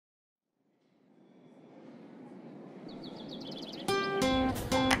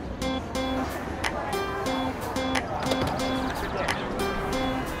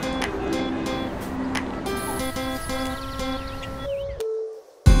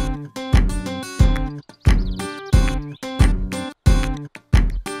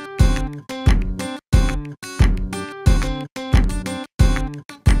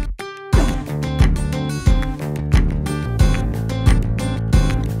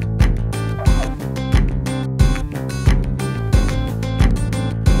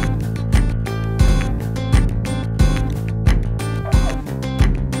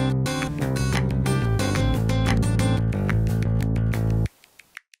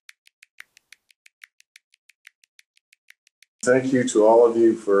Thank you to all of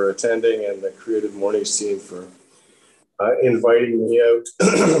you for attending and the Creative Mornings team for inviting me out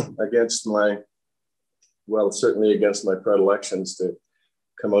against my, well, certainly against my predilections to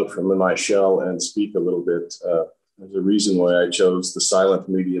come out from my shell and speak a little bit. There's a reason why I chose the silent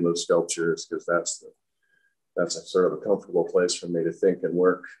medium of sculpture, is because that's a sort of a comfortable place for me to think and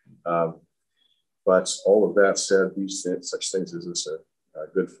work. But all of that said, such things as this are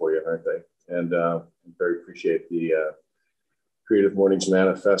good for you, aren't they? And I very appreciate the Creative Mornings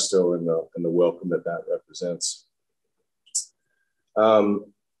manifesto and the welcome that represents. I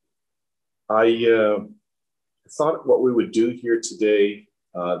thought what we would do here today,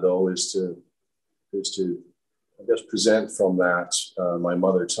 though, is to I guess present from that my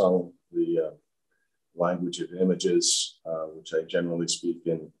mother tongue, the language of images, which I generally speak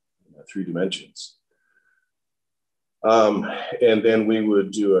in 3 dimensions. And then we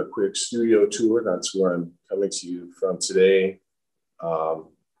would do a quick studio tour. That's where I'm coming to you from today,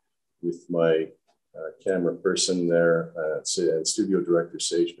 with my camera person there, and studio director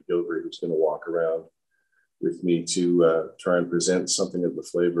Sage McGilvery, who's going to walk around with me to try and present something of the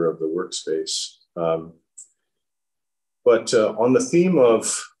flavor of the workspace. But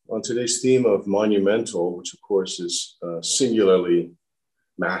on today's theme of Monumental, which of course is a singularly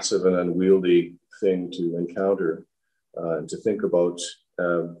massive and unwieldy thing to encounter and to think about,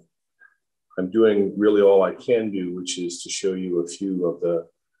 I'm doing really all I can do, which is to show you a few of the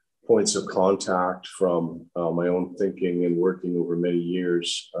points of contact from my own thinking and working over many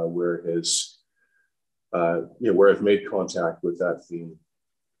years, where I've made contact with that theme.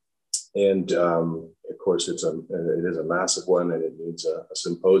 And of course, it is a massive one, and it needs a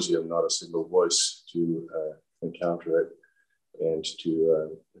symposium, not a single voice, to encounter it and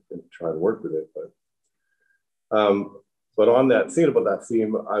to try and work with it. But on that, thinking about that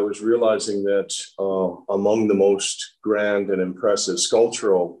theme, I was realizing that among the most grand and impressive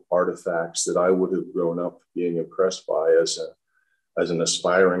sculptural artifacts that I would have grown up being impressed by as an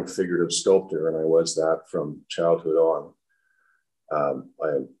aspiring figurative sculptor, and I was that from childhood on. I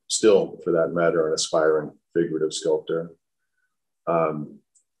am still, for that matter, an aspiring figurative sculptor.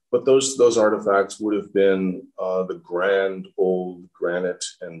 But those artifacts would have been the grand old granite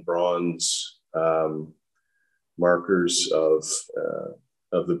and bronze markers of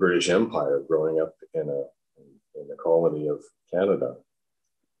the British Empire growing up in the colony of Canada.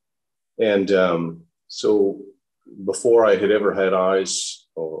 And so before I had ever had eyes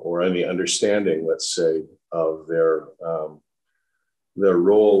or any understanding, let's say, of their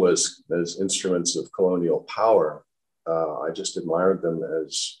role as instruments of colonial power, I just admired them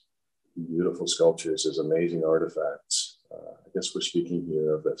as beautiful sculptures, as amazing artifacts. I guess we're speaking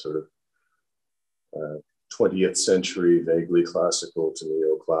here of that sort of 20th century, vaguely classical to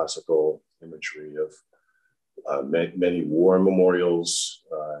neoclassical imagery of many war memorials,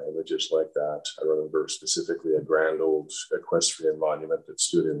 images like that. I remember specifically a grand old equestrian monument that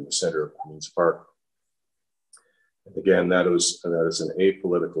stood in the center of Queen's Park. And again, that is an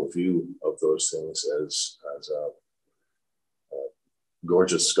apolitical view of those things as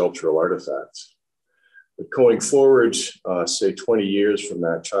gorgeous sculptural artifacts. But going forward, say 20 years from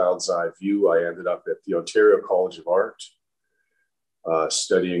that child's eye view, I ended up at the Ontario College of Art,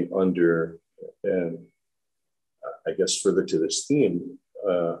 studying under, and I guess further to this theme,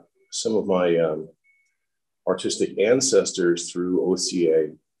 some of my artistic ancestors through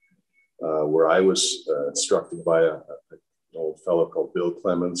OCA, where I was instructed by an old fellow called Bill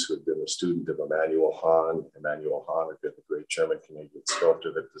Clemens, who had been a student of Emmanuel Hahn. Emmanuel Hahn had been the great German-Canadian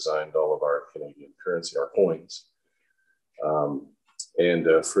sculptor that designed all of our Canadian currency, our coins. And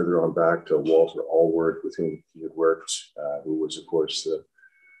further on back to Walter Allward, with whom he had worked, who was, of course, the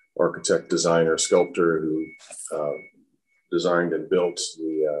architect, designer, sculptor who designed and built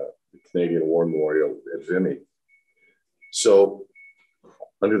the Canadian War Memorial at Vimy. So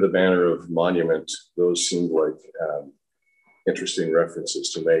under the banner of Monument, those seemed like interesting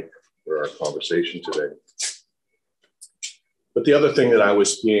references to make for our conversation today. But the other thing that I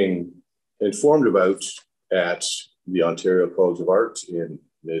was being informed about at the Ontario College of Art in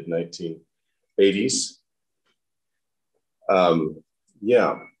mid-1980s, and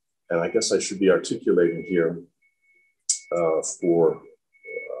I guess I should be articulating here for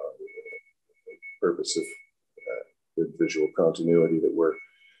the purpose of good visual continuity that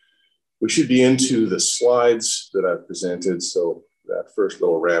we should be into the slides that I've presented. So that first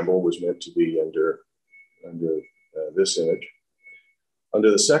little ramble was meant to be under this image.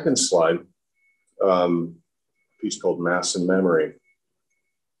 Under the second slide, a piece called Mass and Memory.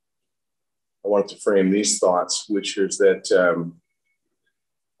 I wanted to frame these thoughts, which is that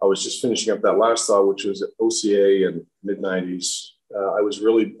I was just finishing up that last thought, which was OCA in mid-90s. I was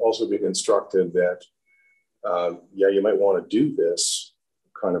really also being instructed that, yeah, you might want to do this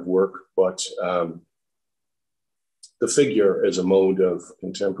kind of work, but the figure as a mode of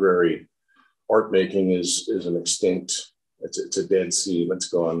contemporary art making is an extinct, it's a dead sea. It's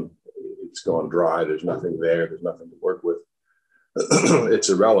gone dry. There's nothing there. There's nothing to work with. It's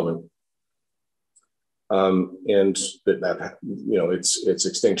irrelevant. And that you know, its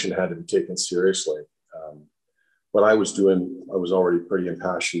extinction had to be taken seriously. What I was doing, I was already pretty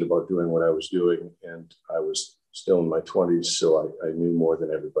impassioned about doing what I was doing, and I was still in my 20s, so I knew more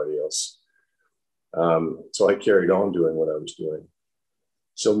than everybody else. So I carried on doing what I was doing.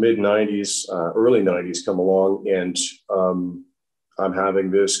 So mid-90s, early 90s come along, and I'm having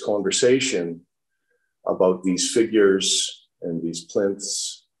this conversation about these figures and these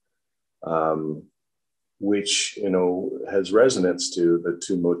plinths, which, you know, has resonance to the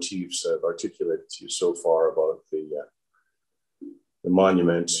two motifs I've articulated to you so far about the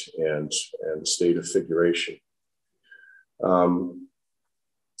monument and the state of figuration.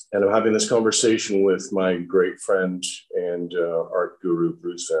 And I'm having this conversation with my great friend and art guru,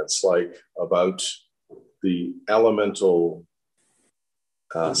 Bruce Van Slyke, about the elemental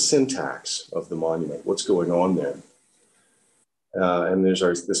syntax of the monument, what's going on there. And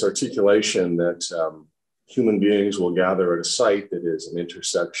there's this articulation that human beings will gather at a site that is an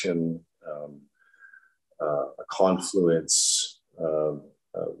intersection, a confluence, a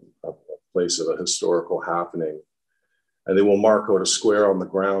place of a historical happening. And they will mark out a square on the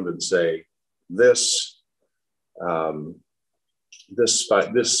ground and say, this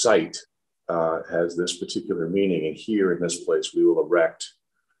site has this particular meaning, and here in this place we will erect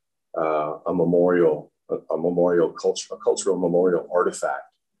a cultural memorial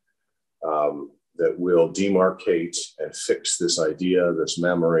artifact that will demarcate and fix this idea, this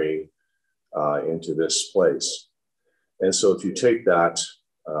memory into this place. And so if you take that,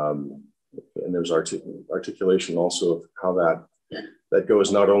 and there's articulation also of how that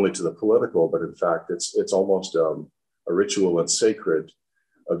goes not only to the political, but in fact, it's almost a ritual and sacred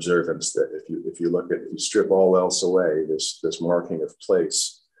observance that if you strip all else away, this marking of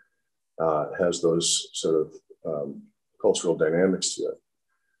place has those sort of cultural dynamics to it.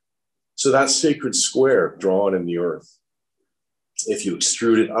 So that sacred square drawn in the earth, if you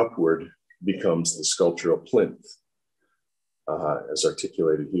extrude it upward, becomes the sculptural plinth. As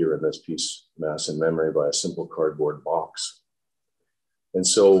articulated here in this piece, Mass in Memory by a Simple Cardboard Box. And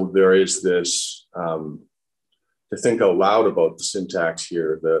so there is this, to think out loud about the syntax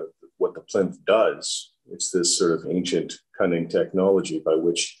here, what the plinth does, it's this sort of ancient cunning technology by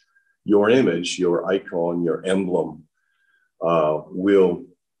which your image, your icon, your emblem will,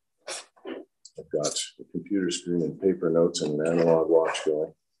 I've got a computer screen and paper notes and an analog watch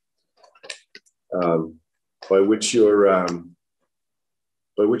going, by which your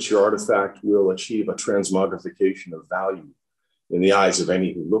artifact will achieve a transmogrification of value in the eyes of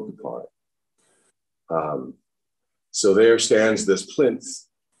any who look upon it. So there stands this plinth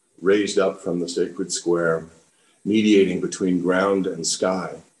raised up from the sacred square, mediating between ground and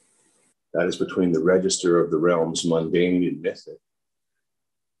sky. That is between the register of the realms mundane and mythic.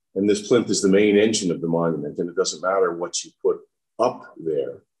 And this plinth is the main engine of the monument, and it doesn't matter what you put up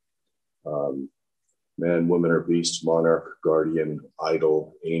there. Man, woman, or beast, monarch, guardian,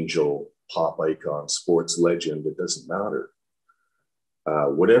 idol, angel, pop icon, sports legend, it doesn't matter.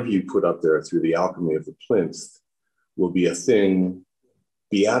 Whatever you put up there through the alchemy of the plinth will be a thing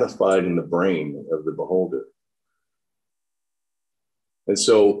beatified in the brain of the beholder. And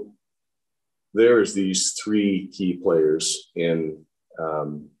so there's these three key players in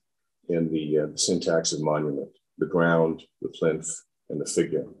the syntax of monument: the ground, the plinth, and the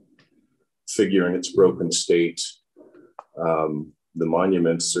figure. Figure in its broken state, the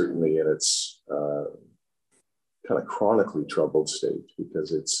monument certainly in its kind of chronically troubled state,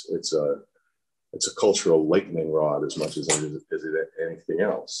 because it's a cultural lightning rod as much as anything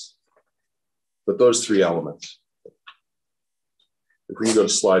else. But those three elements. If we can go to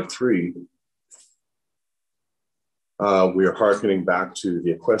slide 3, we are hearkening back to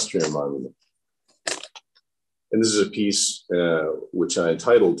the equestrian monument. And this is a piece which I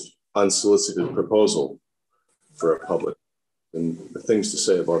entitled Unsolicited Proposal for a Public. And the things to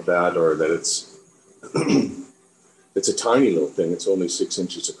say about that are that it's a tiny little thing. It's only 6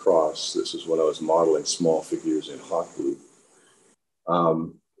 inches across. This is when I was modeling small figures in hot glue.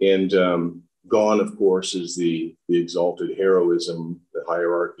 Gone, of course, is the exalted heroism, the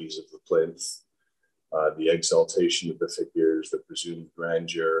hierarchies of the plinth, the exaltation of the figures, the presumed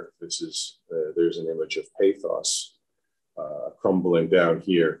grandeur. There's an image of pathos crumbling down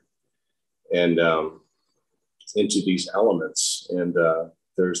here and into these elements. And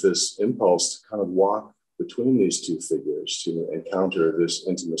there's this impulse to kind of walk between these two figures, to encounter this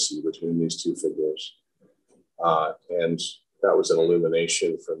intimacy between these two figures. And that was an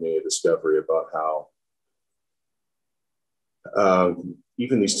illumination for me, a discovery about how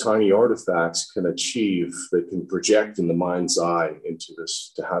even these tiny artifacts can achieve, they can project in the mind's eye into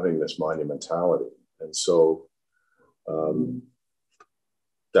this, to having this monumentality. And so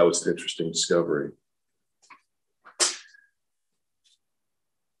that was an interesting discovery.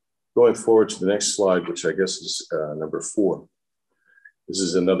 Going forward to the next slide, which I guess is number 4. This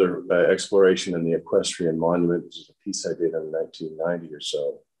is another exploration in the equestrian monument. This is a piece I did in 1990 or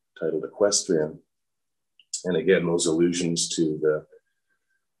so, titled Equestrian. And again, those allusions to the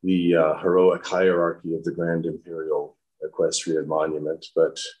heroic hierarchy of the Grand Imperial Equestrian Monument,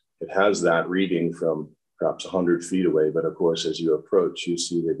 but it has that reading from perhaps 100 feet away. But of course, as you approach, you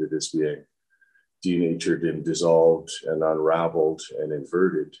see that it is being denatured and dissolved and unraveled and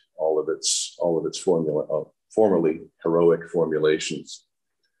inverted, all of its formerly heroic formulations.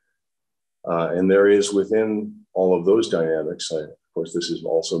 And there is within all of those dynamics, of course, this is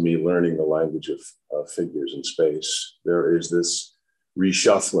also me learning the language of figures in space. There is this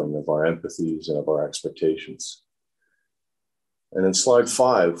reshuffling of our empathies and of our expectations. And in slide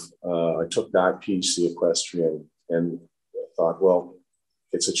 5, I took that piece, the equestrian, and thought, well,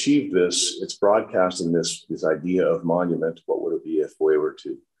 it's achieved this, it's broadcasting this idea of monument. What would it be if we were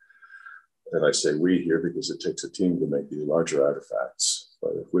to, and I say we here because it takes a team to make these larger artifacts,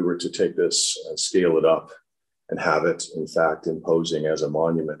 but if we were to take this and scale it up and have it, in fact, imposing as a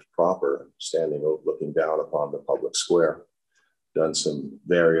monument proper, standing looking down upon the public square, done some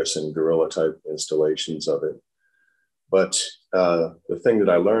various and guerrilla type installations of it. But the thing that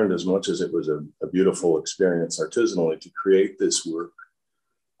I learned, as much as it was a beautiful experience artisanally to create this work,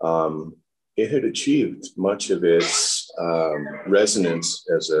 it had achieved much of its resonance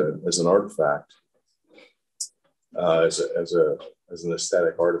as an artifact, as an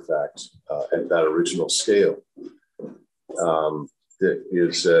aesthetic artifact at that original scale. That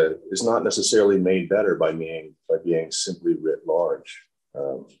is not necessarily made better by being simply writ large.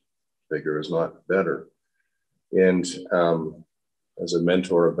 Bigger is not better. And as a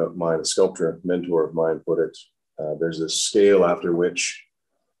mentor of mine, a sculptor mentor of mine put it, there's a scale after which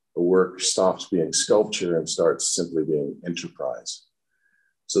the work stops being sculpture and starts simply being enterprise.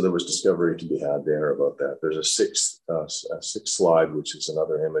 So there was discovery to be had there about that. There's a sixth slide, which is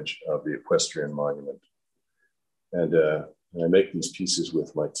another image of the equestrian monument. And I make these pieces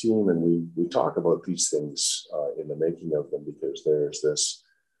with my team, and we talk about these things in the making of them, because there's this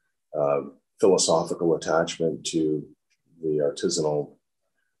philosophical attachment to the artisanal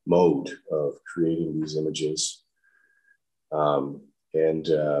mode of creating these images. And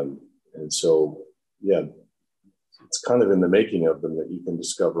so, yeah, it's kind of in the making of them that you can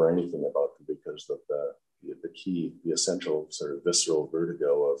discover anything about them, because of the key, the essential sort of visceral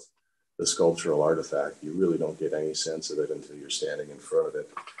vertigo of the sculptural artifact. You really don't get any sense of it until you're standing in front of it.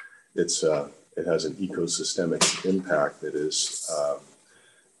 It has an ecosystemic impact that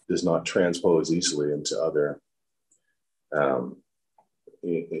does not transpose easily into other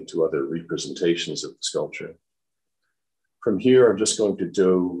representations of the sculpture. From here, I'm just going to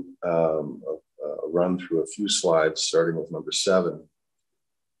do a run through a few slides, starting with number 7,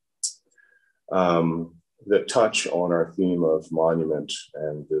 that touch on our theme of monument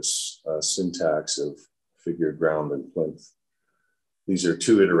and this syntax of figure, ground, and plinth. These are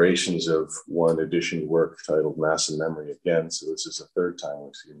 2 iterations of one edition work titled Mass and Memory again. So this is the 3rd time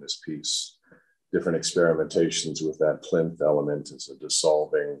we've seen this piece. Different experimentations with that plinth element as a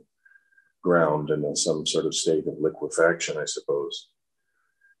dissolving ground and in some sort of state of liquefaction, I suppose.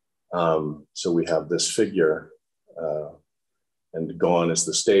 So we have this figure, and gone is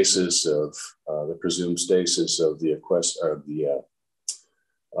the stasis of the presumed stasis of the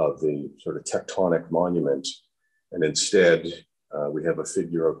sort of tectonic monument, and instead we have a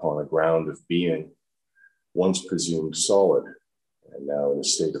figure upon a ground of being, once presumed solid, and now in a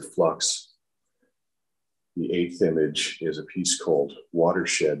state of flux. The 8th image is a piece called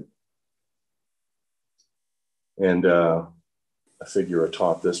Watershed. And a figure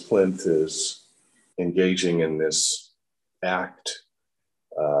atop this plinth is engaging in this act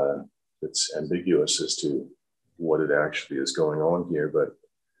that's ambiguous as to what it actually is going on here, but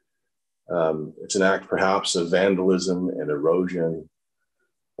it's an act perhaps of vandalism and erosion,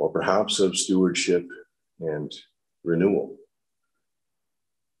 or perhaps of stewardship and renewal.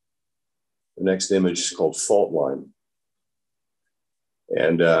 The next image is called Fault Line.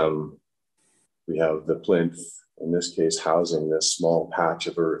 And we have the plinth in this case, housing this small patch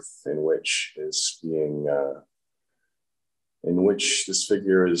of earth in which is being, in which this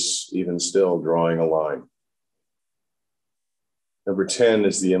figure is even still drawing a line. Number 10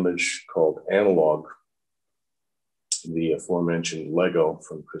 is the image called Analog, the aforementioned Lego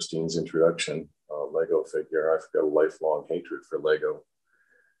from Christine's introduction, Lego figure. I've got a lifelong hatred for Lego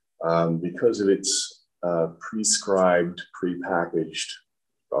because of its prescribed, prepackaged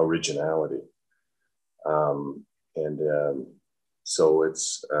originality. So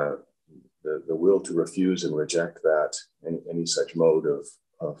it's the will to refuse and reject that, any such mode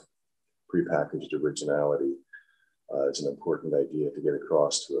of prepackaged originality is an important idea to get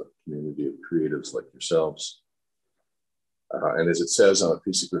across to a community of creatives like yourselves. And as it says on a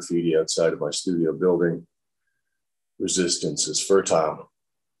piece of graffiti outside of my studio building, resistance is fertile.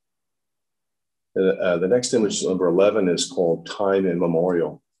 The next image, number 11, is called Time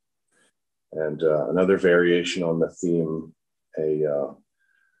Immemorial. And another variation on the theme, a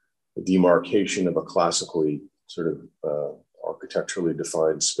demarcation of a classically sort of architecturally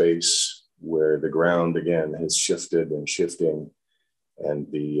defined space where the ground again has shifted and shifting, and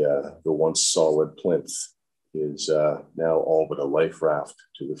the once solid plinth is now all but a life raft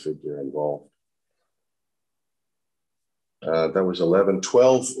to the figure involved. That was 11.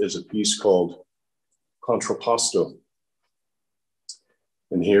 12 is a piece called Contrapposto.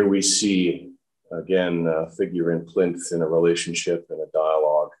 And here we see, again, a figure in plinth in a relationship and a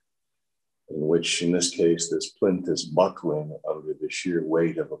dialogue in which, in this case, this plinth is buckling under the sheer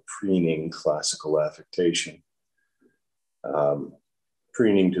weight of a preening classical affectation.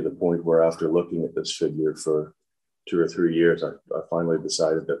 Preening to the point where, after looking at this figure for 2 or 3 years, I finally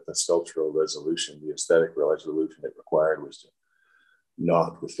decided that the sculptural resolution, the aesthetic resolution it required, was to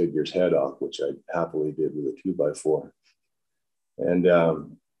knock the figure's head off, which I happily did with a 2x4. And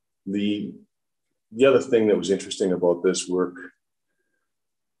the other thing that was interesting about this work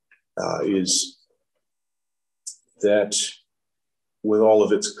is that with all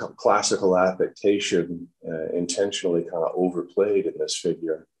of its classical affectation intentionally kind of overplayed in this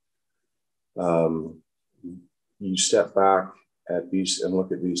figure, you step back at these and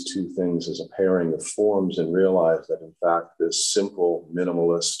look at these two things as a pairing of forms and realize that, in fact, this simple,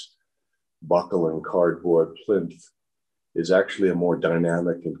 minimalist, buckling cardboard plinth is actually a more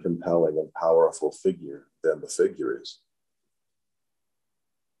dynamic and compelling and powerful figure than the figure is.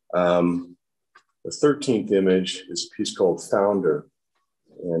 The 13th image is a piece called Founder,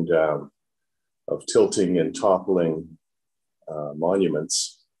 and of tilting and toppling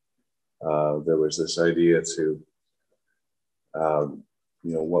monuments. There was this idea to,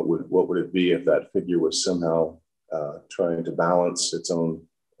 what would it be if that figure was somehow trying to balance its own,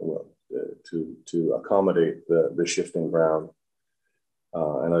 to accommodate the shifting ground.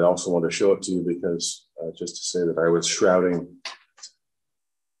 And I also want to show it to you because just to say that I was shrouding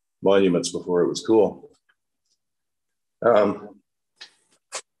monuments before it was cool. The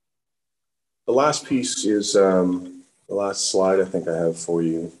last piece is the last slide I think I have for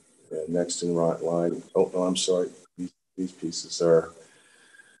you. Next in line. Oh, no, I'm sorry. These pieces are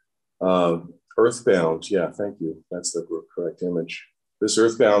Earthbound. Yeah, thank you. That's the correct image. This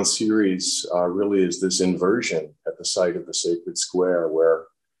Earthbound series really is this inversion at the site of the sacred square where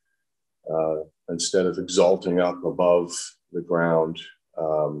instead of exalting up above the ground,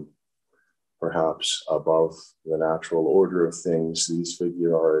 perhaps above the natural order of things, these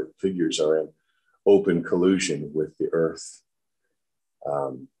figures are in open collusion with the earth.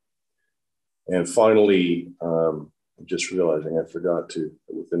 And finally, I'm just realizing I forgot to,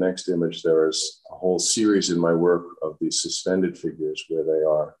 with the next image, there is a whole series in my work of these suspended figures where they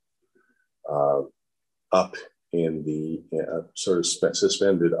are up in the, sort of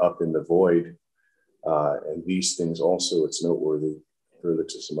suspended up in the void. And these things also, it's noteworthy, further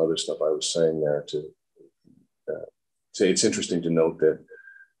to some other stuff I was saying there, to say it's interesting to note that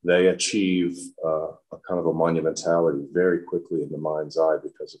they achieve a kind of a monumentality very quickly in the mind's eye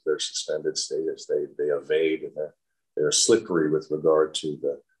because of their suspended status. They evade and they're slippery with regard to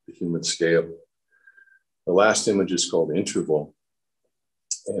the human scale. The last image is called Interval.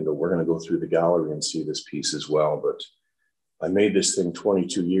 And we're going to go through the gallery and see this piece as well. But I made this thing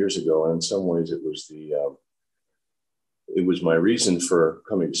 22 years ago, and in some ways it was my reason for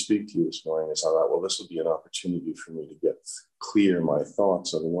coming to speak to you this morning. Is I thought, well, this will be an opportunity for me to get clear my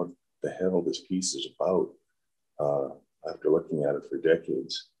thoughts on what the hell this piece is about after looking at it for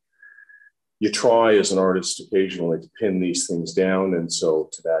decades. You try as an artist occasionally to pin these things down. And so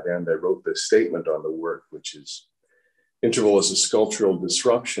to that end, I wrote this statement on the work, which is, Interval is a sculptural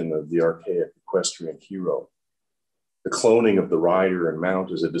disruption of the archaic equestrian hero. The cloning of the rider and mount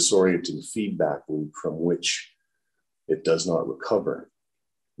is a disorienting feedback loop from which it does not recover.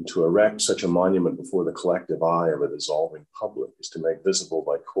 And to erect such a monument before the collective eye of a dissolving public is to make visible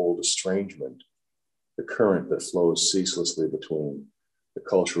by cold estrangement the current that flows ceaselessly between the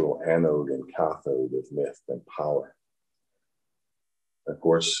cultural anode and cathode of myth and power. Of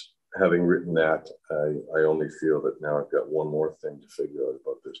course, having written that, I only feel that now I've got one more thing to figure out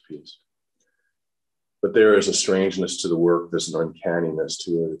about this piece. But there is a strangeness to the work. There's an uncanniness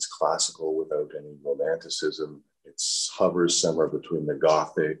to it. It's classical without any romanticism. It hovers somewhere between the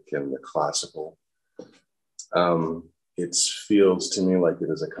Gothic and the classical. It feels to me like it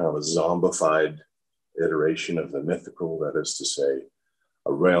is a kind of a zombified iteration of the mythical, that is to say,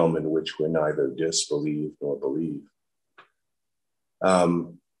 a realm in which we neither disbelieve nor believe.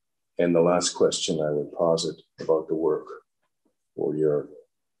 And the last question I would posit about the work for your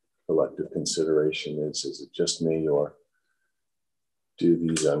collective consideration is it just me, or do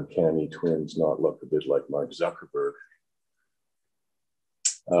these uncanny twins not look a bit like Mark Zuckerberg?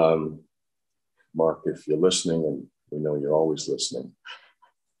 Mark, if you're listening, and we know you're always listening,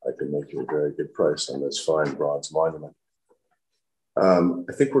 I can make you a very good price on this fine bronze monument.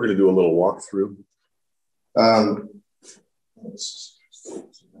 I think we're going to do a little walkthrough. I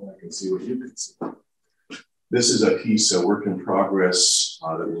can see what you can see. This is a piece, a work in progress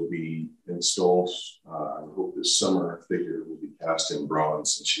that will be installed. I hope this summer. A figure will be cast in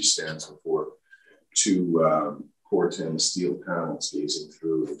bronze, and she stands before two Corten steel panels gazing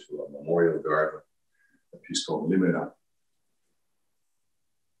through into a memorial garden, a piece called Monumental.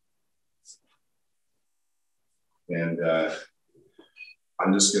 And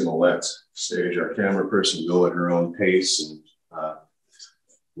I'm just going to let Sage, our camera person, go at her own pace and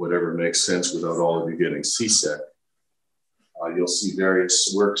whatever makes sense without all of you getting seasick. You'll see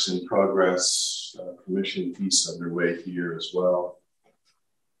various works in progress, commission piece underway here as well.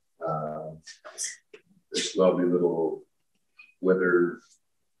 This lovely little weather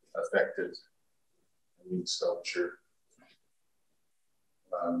affected sculpture.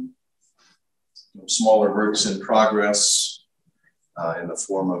 Smaller works in progress in the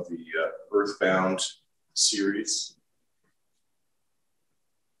form of the Earthbound series.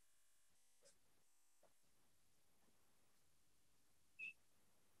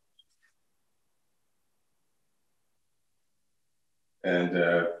 And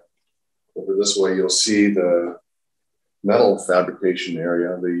over this way, you'll see the metal fabrication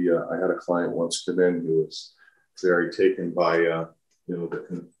area. I had a client once come in who was very taken by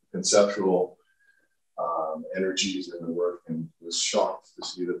the conceptual energies in the work, and was shocked to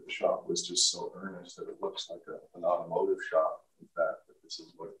see that the shop was just so earnest that it looks like an automotive shop. In fact, that this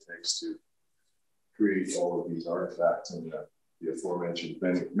is what it takes to create all of these artifacts and the aforementioned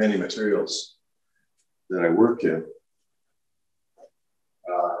many materials that I work in.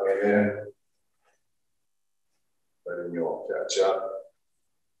 And then letting you all catch up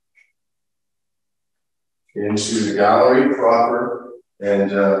into the gallery proper.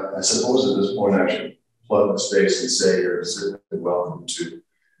 And I suppose at this point I should plug the space and say you're certainly welcome to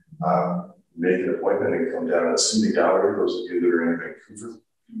make an appointment and come down and see the gallery, those of you that are in Vancouver.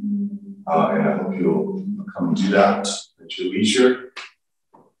 And I hope you'll come do that at your leisure.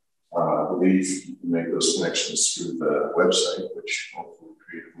 I believe you can make those connections through the website, which hopefully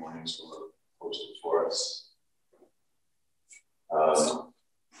CreativeMornings will have posted for us.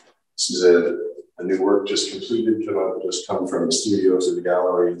 This is a new work just completed, just come from the studio to the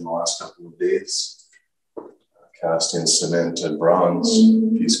gallery in the last couple of days. Cast in cement and bronze,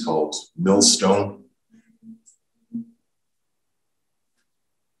 a piece called Millstone.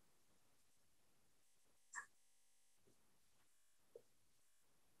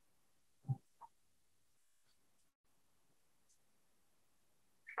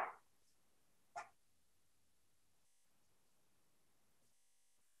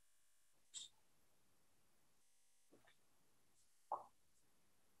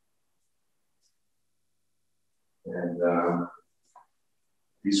 And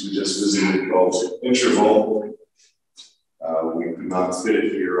piece we just visited called Interval. We could not fit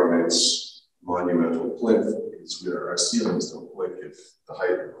it here on its monumental plinth because our ceilings don't quite give the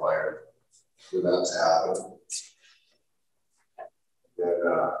height required for that to happen. And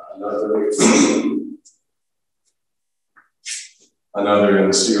another in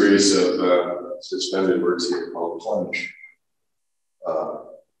the series of suspended works here called Plunge.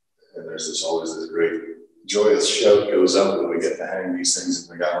 And there's always this great joyous shout goes up when we get to hang these things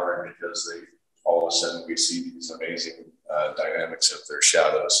in the gallery, because all of a sudden we see these amazing dynamics of their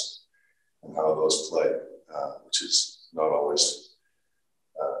shadows and how those play, which is not always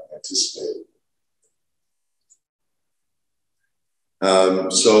anticipated.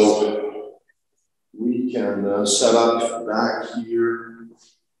 So we we can set up back here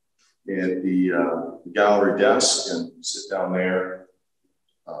at the gallery desk and sit down there.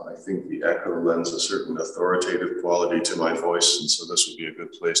 I think the echo lends a certain authoritative quality to my voice, and so this would be a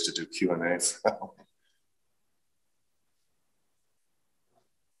good place to do Q&A.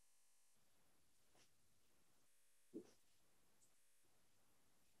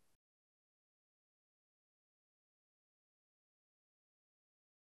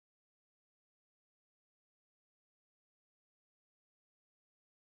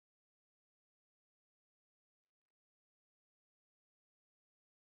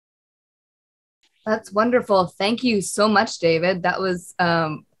 That's wonderful. Thank you so much, David. That was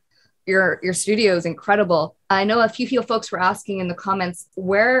your studio is incredible. I know a few folks were asking in the comments,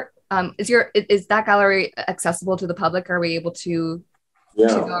 where is that gallery accessible to the public? Are we able to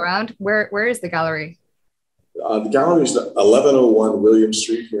go around? Where is the gallery? The gallery is 1101 William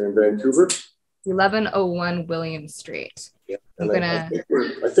Street here in Vancouver. 1101 William Street. Yeah. And I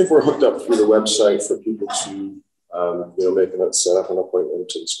think we're hooked up through the website for people to set up an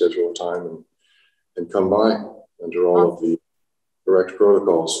appointment and schedule a time and come by under all of the correct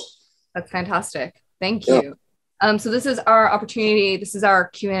protocols. That's fantastic. Thank you. So this is our opportunity. This is our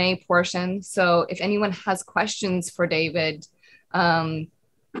Q&A portion. So if anyone has questions for David, please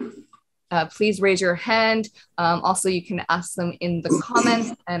raise your hand. Also, you can ask them in the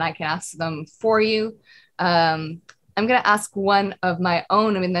comments and I can ask them for you. I'm going to ask one of my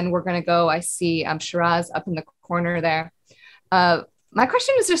own and then we're going to go. I see Shiraz up in the corner there. My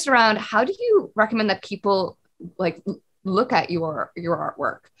question is just around, how do you recommend that people look at your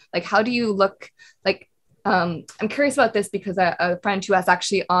artwork? Like, how do you look like, I'm curious about this because a friend who is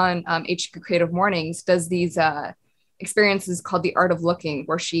actually on HQ Creative Mornings does these experiences called the Art of Looking,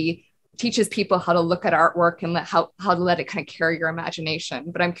 where she teaches people how to look at artwork and how to let it kind of carry your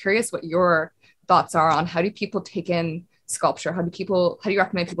imagination. But I'm curious what your thoughts are on how do people take in sculpture? How do you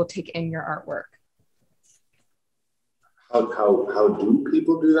recommend people take in your artwork? How do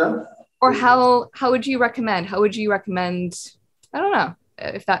people do that? Or how would you recommend? How would you recommend? I don't know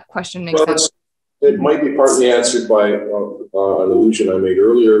if that question makes sense. It might be partly answered by an allusion I made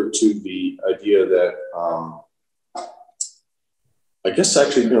earlier to the idea that I guess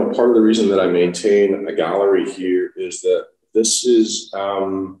actually, part of the reason that I maintain a gallery here is that this is,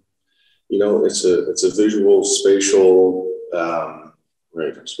 it's a visual, spatial.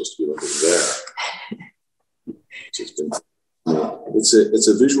 Right, I'm supposed to be looking there. It's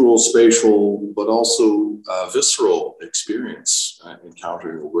a visual, spatial, but also visceral experience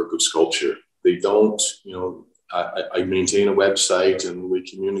encountering a work of sculpture. They don't, I maintain a website and we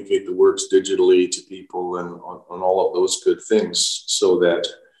communicate the works digitally to people and on all of those good things so that,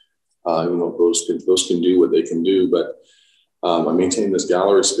 those can do what they can do. But I maintain this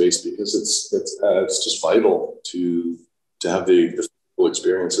gallery space because it's just vital to have the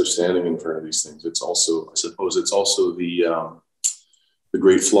experience of standing in front of these things. It's also, I suppose, it's also the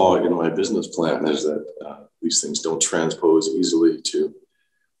great flaw in my business plan is that these things don't transpose easily to,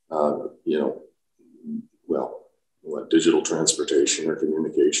 digital transportation or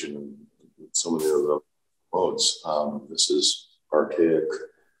communication and so many of the modes. This is archaic,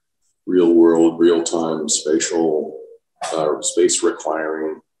 real world, real time, spatial, space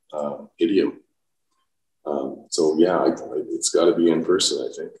requiring idiom. It's got to be in person, I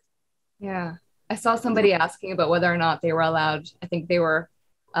think. Yeah. I saw somebody asking about whether or not they were allowed. I think they were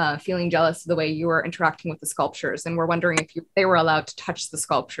feeling jealous of the way you were interacting with the sculptures and were wondering if they were allowed to touch the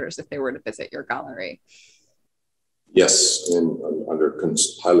sculptures if they were to visit your gallery. Yes, under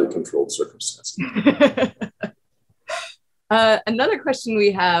highly controlled circumstances. Another question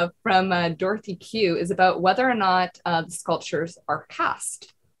we have from Dorothy Q is about whether or not the sculptures are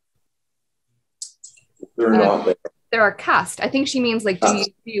cast. They're not. They are cast. I think she means like, do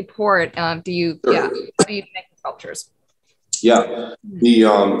you pour it? How do you make the sculptures? Yeah,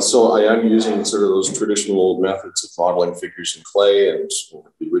 so I am using sort of those traditional old methods of modeling figures in clay, and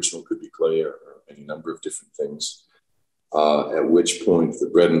the original could be clay or any number of different things. At which point the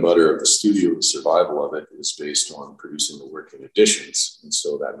bread and butter of the studio, the survival of it, is based on producing the work in additions. And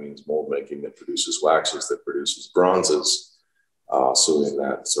so that means mold making that produces waxes, that produces bronzes. So in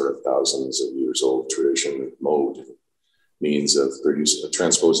that sort of thousands of years old tradition, mode means of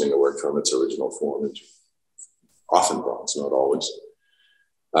transposing a work from its original form into often bronze, not always.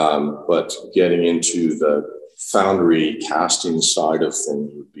 But getting into the foundry casting side of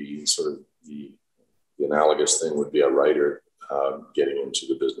things would be sort of the analogous thing would be a writer getting into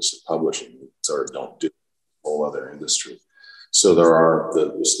the business of publishing. Sort of don't do a whole other industry. So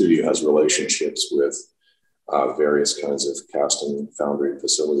the studio has relationships with various kinds of casting and foundry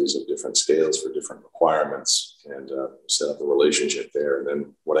facilities of different scales for different requirements, and set up a relationship there. And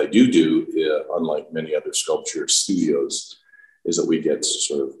then what I do, unlike many other sculpture studios, is that we get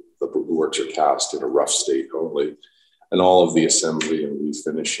sort of the works are cast in a rough state only, and all of the assembly and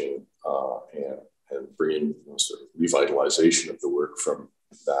refinishing and bringing sort of revitalization of the work from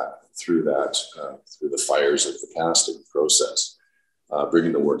that through the fires of the casting process.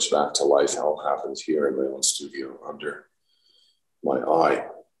 Bringing the works back to life all happens here in my own studio under my eye.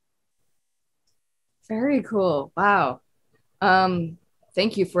 Very cool. Wow.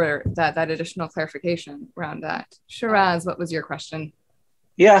 Thank you for that additional clarification around that. Shiraz, what was your question?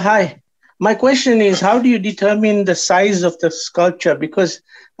 Yeah, hi. My question is, how do you determine the size of the sculpture? Because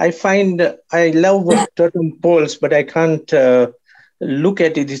I find I love totem poles, but I can't look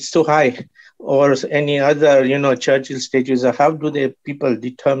at it. It's too high. Or any other, Churchill statues. How do the people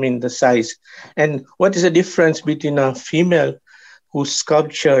determine the size? And what is the difference between a female who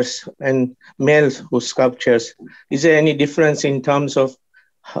sculptures and male who sculptures? Is there any difference in terms of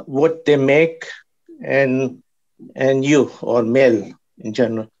what they make and you, or male in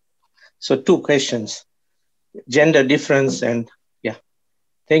general? So 2 questions, gender difference, and yeah.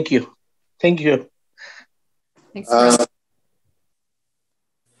 Thank you. Thanks.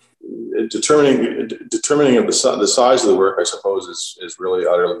 Determining of the size of the work, I suppose, is really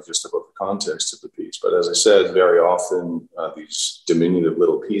utterly just about the context of the piece. But as I said, very often these diminutive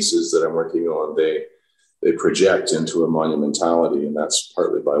little pieces that I'm working on, they project into a monumentality, and that's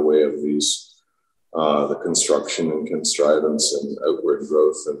partly by way of these the construction and contrivance and outward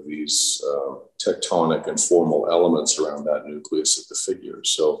growth of these tectonic and formal elements around that nucleus of the figure.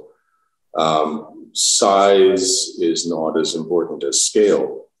 So size is not as important as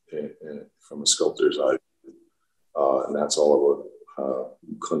scale from a sculptor's eye, and that's all about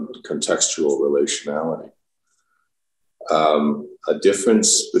contextual relationality. A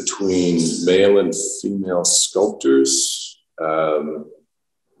difference between male and female sculptors,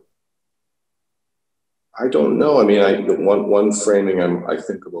 I don't know. I mean, one framing I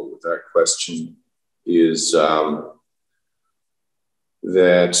think about with that question is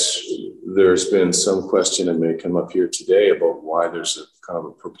that there's been some question, and may come up here today, about why there's a kind of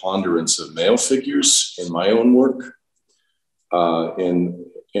a preponderance of male figures in my own work. And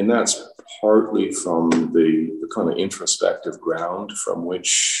that's partly from the kind of introspective ground from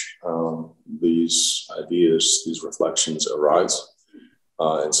which these ideas, these reflections arise.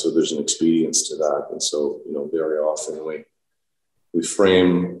 And so there's an expedience to that. And so, very often we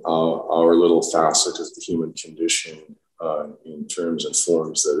frame our little facet of the human condition in terms and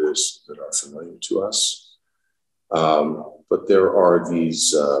forms that are familiar to us. But there are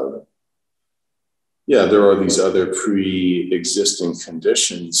these, other pre-existing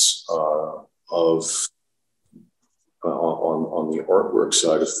conditions on the artwork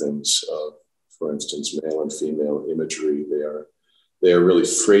side of things. For instance, male and female imagery, they are really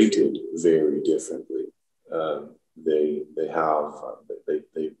freighted very differently. They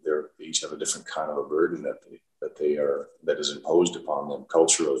each have a different kind of a burden that is imposed upon them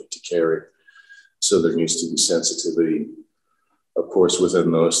culturally to carry. So there needs to be sensitivity, of course,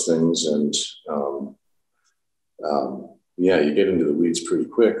 within those things. And you get into the weeds pretty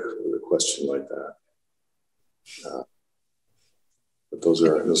quick with a question like that. But those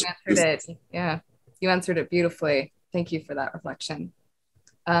are those. You answered it. Yeah, you answered it beautifully. Thank you for that reflection.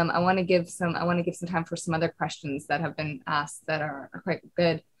 I want to give some time for some other questions that have been asked that are quite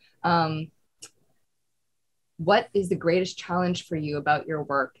good. What is the greatest challenge for you about your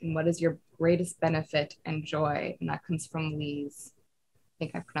work, and what is your greatest benefit and joy? And that comes from Lise. I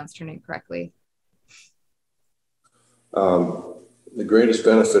think I pronounced her name correctly. The greatest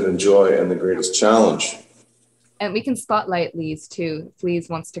benefit and joy, and the greatest challenge. And we can spotlight Lise too. If Lise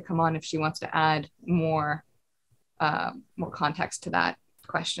wants to come on, if she wants to add more context to that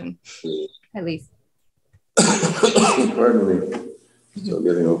question. Hi, Lise. Pardon me. Still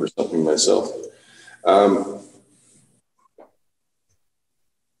getting over something myself.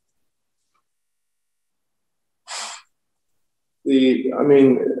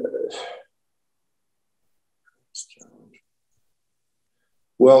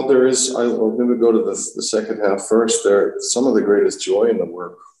 Well, there is, I'm going to go to the second half first. Some of the greatest joy in the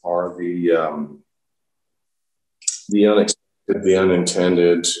work are the unexpected, the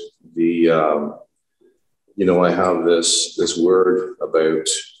unintended, I have this word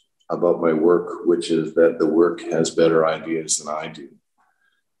about my work, which is that the work has better ideas than I do.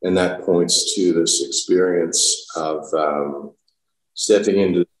 And that points to this experience of stepping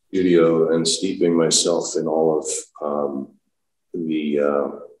into the studio and steeping myself in all of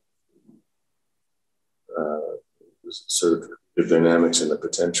sort of the dynamics and the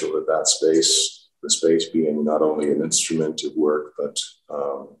potential of that space, the space being not only an instrument of work, but,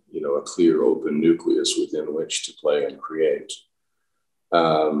 a clear open nucleus within which to play and create.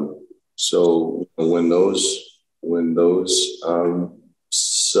 So when those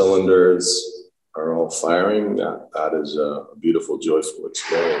cylinders are all firing, that is a beautiful, joyful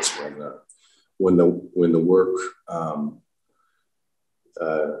experience when the work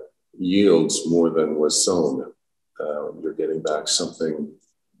yields more than was sown. You're getting back something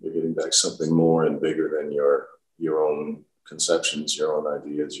more and bigger than your own conceptions, your own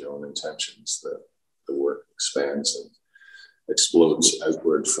ideas, your own intentions. The work expands and explodes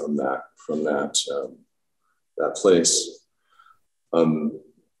outward from that place.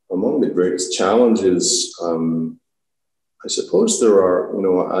 Among the greatest challenges, I suppose there are.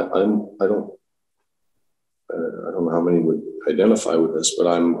 I don't know how many would identify with this, but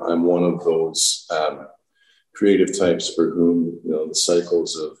I'm one of those creative types for whom the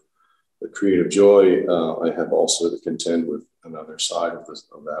cycles of the creative joy. I have also to contend with another side of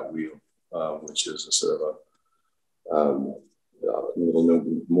that wheel, which is a sort of a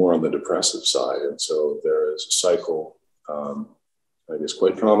little more on the depressive side, and so there is a cycle. I guess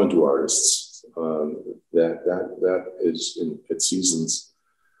quite common to artists that is at seasons.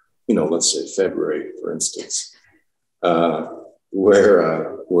 Let's say February, for instance,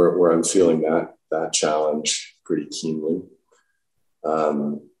 where I'm feeling that challenge pretty keenly.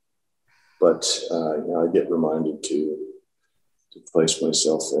 But I get reminded to put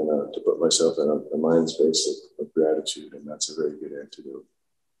myself in a mind space of gratitude, and that's a very good antidote.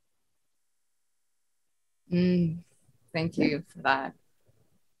 Thank you for that.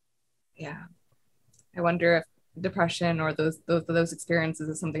 Yeah, I wonder if depression or those experiences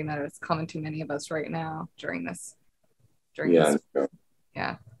is something that is common to many of us right now during this. Yeah.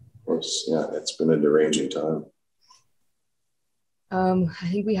 Yeah. Of course, yeah, it's been a deranging time. I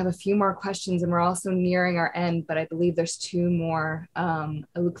think we have a few more questions, and we're also nearing our end, but I believe there's two more. It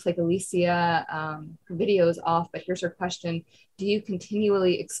looks like Alicia, her video is off, but here's her question. Do you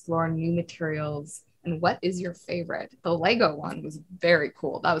continually explore new materials, and what is your favorite? The Lego one was very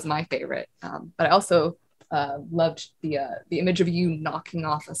cool. That was my favorite. But I also loved the image of you knocking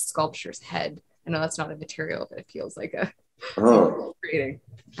off a sculpture's head. I know that's not a material, but it feels like creating.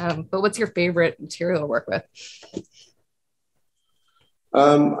 But what's your favorite material to work with?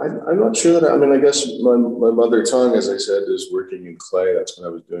 I'm not sure that, I guess my mother tongue, as I said, is working in clay. That's what I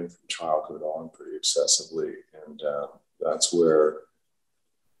was doing from childhood on pretty obsessively. And that's where,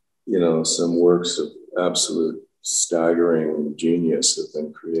 some works of absolute staggering genius have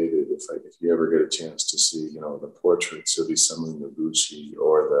been created. If you ever get a chance to see, the portraits of Isamu Noguchi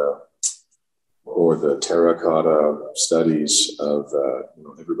or the terracotta studies of,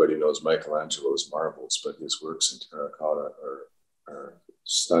 everybody knows Michelangelo's marbles, but his works in terracotta are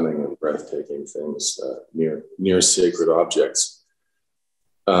stunning and breathtaking things, near sacred objects.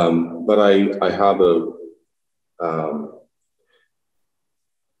 But I have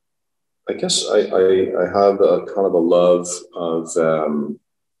I guess I have a kind of a love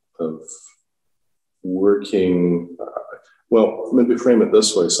of working. Well, maybe frame it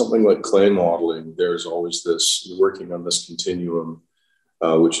this way: something like clay modeling. There's always this working on this continuum,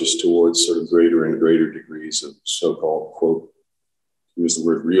 which is towards sort of greater and greater degrees of so-called, quote, use the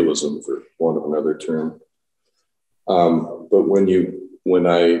word realism for want of another term. But when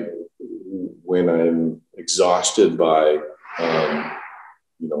I'm exhausted by,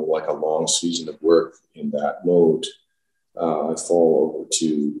 like a long season of work in that mode, I fall over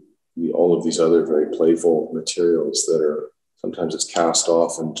to all of these other very playful materials that are, sometimes it's cast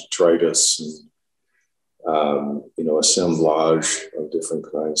off and detritus and, assemblage of different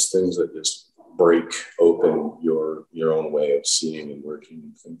kinds, things that just break open your own way of seeing and working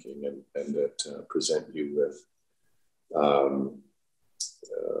and thinking, and that present you with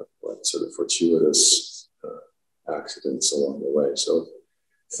sort of fortuitous accidents along the way. So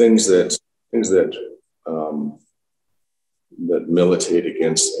things that militate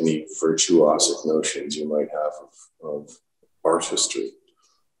against any virtuosic notions you might have of artistry.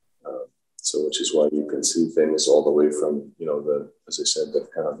 So, which is why you can see things all the way from, as I said, the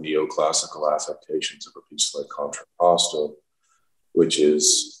kind of neoclassical affectations of a piece like Contrapposto, which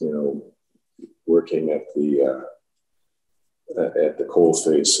is, working at the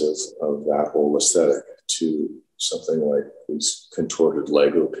coalface of that whole aesthetic, to something like these contorted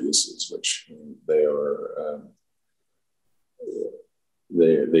Lego pieces, which they are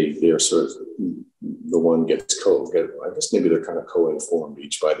sort of, the one gets I guess maybe they're kind of co-informed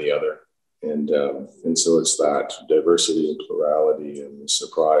each by the other. And so it's that diversity and plurality and the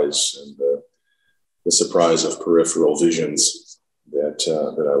surprise and the surprise of peripheral visions that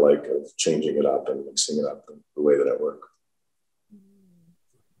I like, of changing it up and mixing it up the way that I work.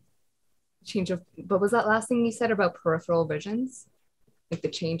 But was that last thing you said about peripheral visions? Like the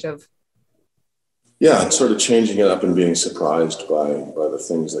change of? Yeah, it's sort of changing it up and being surprised by the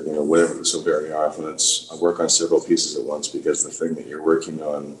things that, whatever. So very often I work on several pieces at once, because the thing that you're working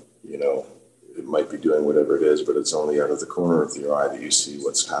on, it might be doing whatever it is, but it's only out of the corner of your eye that you see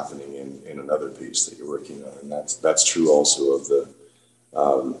what's happening in another piece that you're working on. And that's true also of the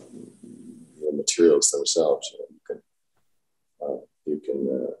materials themselves. You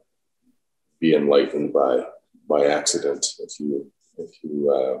can be enlightened by accident. If you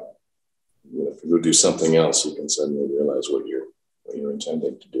go do something else, you can suddenly realize what you're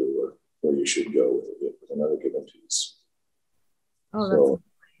intending to do, or where you should go with another given piece.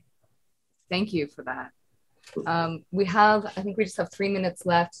 Thank you for that. I think we just have 3 minutes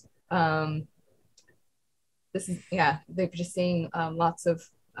left. They're just saying lots of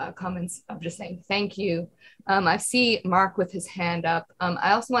comments of just saying thank you. I see Mark with his hand up.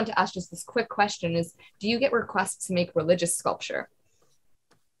 I also want to ask just this quick question is, do you get requests to make religious sculpture?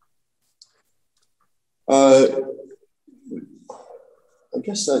 I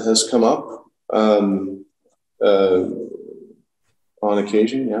guess that has come up on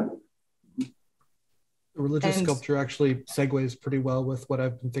occasion, yeah. Religious sculpture actually segues pretty well with what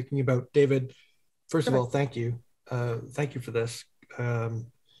I've been thinking about. David, first of all, thank you. Thank you for this.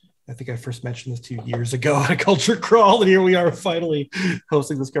 I think I first mentioned this to you years ago at a Culture Crawl, and here we are finally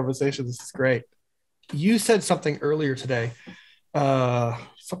hosting this conversation. This is great. You said something earlier today,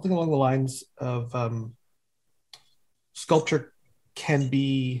 something along the lines of sculpture can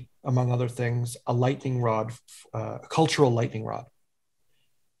be, among other things, a lightning rod, a cultural lightning rod.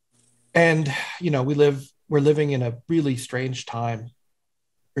 And, we're living in a really strange time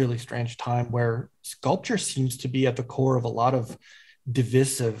where sculpture seems to be at the core of a lot of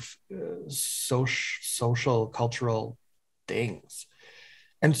divisive social, cultural things.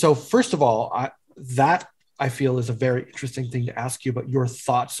 And so, first of all, I feel is a very interesting thing to ask you about your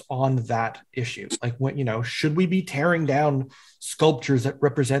thoughts on that issue. Like, should we be tearing down sculptures that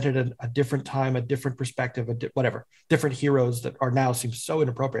represented a different time, a different perspective, different heroes that are now seem so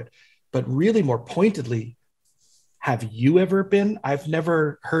inappropriate? But really more pointedly, have you ever been? I've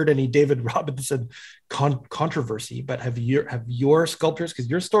never heard any David Robinson controversy, but have your sculptures, because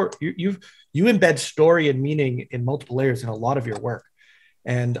you embed story and meaning in multiple layers in a lot of your work.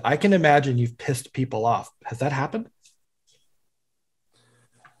 And I can imagine you've pissed people off. Has that happened?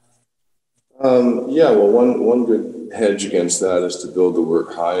 Yeah, well, one good hedge against that is to build the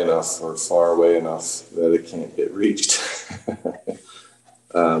work high enough or far away enough that it can't get reached.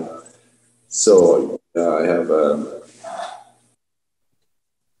 I have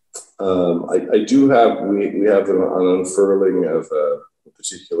I do have we have an unfurling of a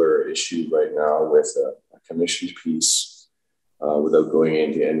particular issue right now with a commissioned piece, without going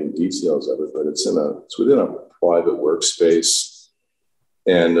into any details of it, but it's within a private workspace,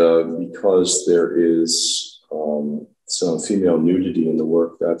 and because there is some female nudity in the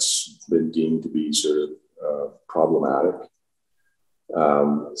work, that's been deemed to be sort of problematic.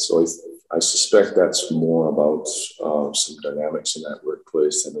 So I suspect that's more about some dynamics in that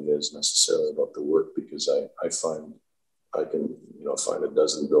workplace than it is necessarily about the work, because I find I can find a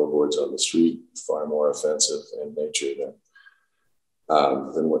dozen billboards on the street far more offensive in nature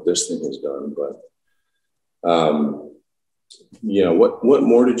than what this thing has done. But what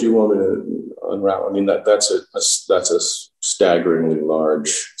more did you want me to unravel? I mean, that's a staggeringly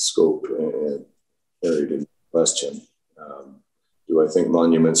large scope and area in question. Do I think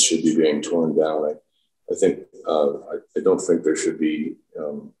monuments should be being torn down? I think I don't think there should be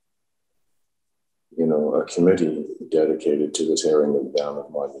a committee dedicated to the tearing down of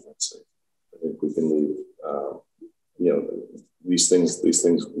monuments. I think we can leave these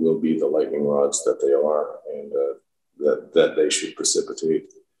things will be the lightning rods that they are, and that they should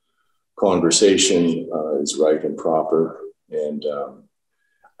precipitate conversation is right and proper. And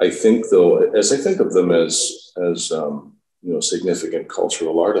I think, though, as I think of them as significant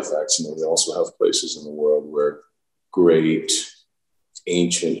cultural artifacts, we also have places in the world where great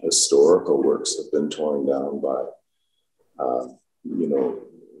ancient historical works have been torn down by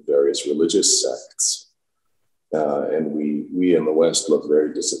various religious sects, and we in the West look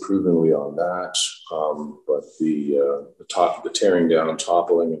very disapprovingly on that. But the tearing down,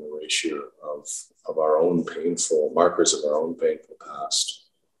 toppling, and erasure of our own painful markers of our own painful past,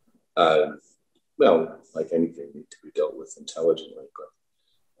 like anything, need to be dealt with intelligently. But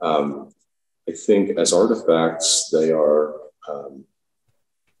I think as artifacts, they are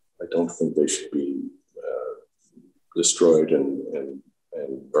I don't think they should be destroyed and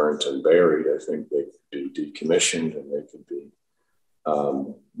burnt and buried. I think they could be decommissioned, and they could be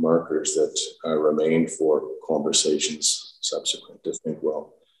markers that remain for conversations subsequent to think,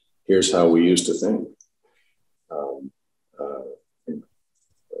 well, here's how we used to think. I think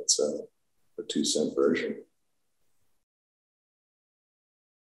that's a 2-cent version.